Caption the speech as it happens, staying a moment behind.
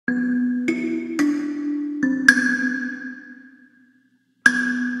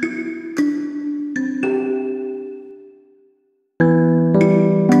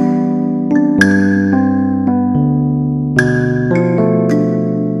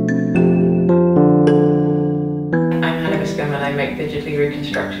digitally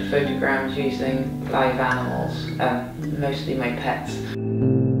reconstructed photograms using live animals, mostly my pets.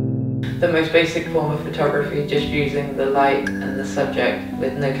 The most basic form of photography, just using the light and the subject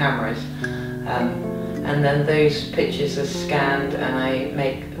with no cameras. And then those pictures are scanned and I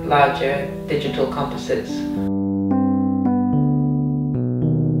make larger digital composites.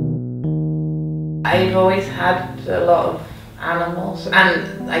 I've always had a lot of animals,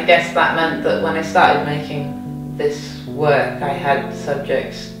 and I guess that meant that when I started making this work I had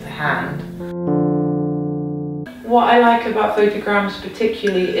subjects to hand. What I like about photograms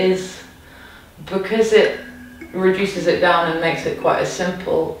particularly is because it reduces it down and makes it quite a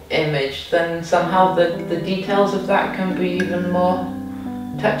simple image, then somehow the details of that can be even more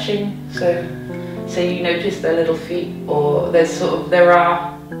touching. So say you notice their little feet, or there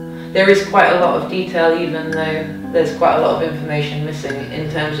is quite a lot of detail even though there's quite a lot of information missing in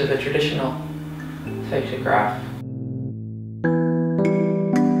terms of a traditional photograph.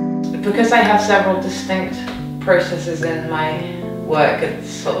 Because I have several distinct processes in my work, it's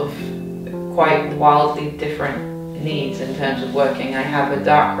sort of quite wildly different needs in terms of working. I have a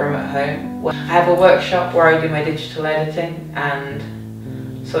dark room at home. I have a workshop where I do my digital editing and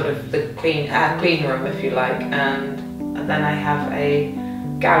sort of the clean room, if you like, and then I have a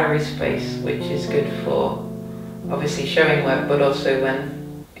gallery space which is good for obviously showing work, but also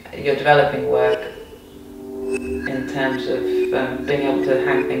when you're developing work in terms of being able to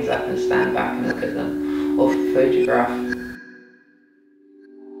hang things up and stand back and look at them or photograph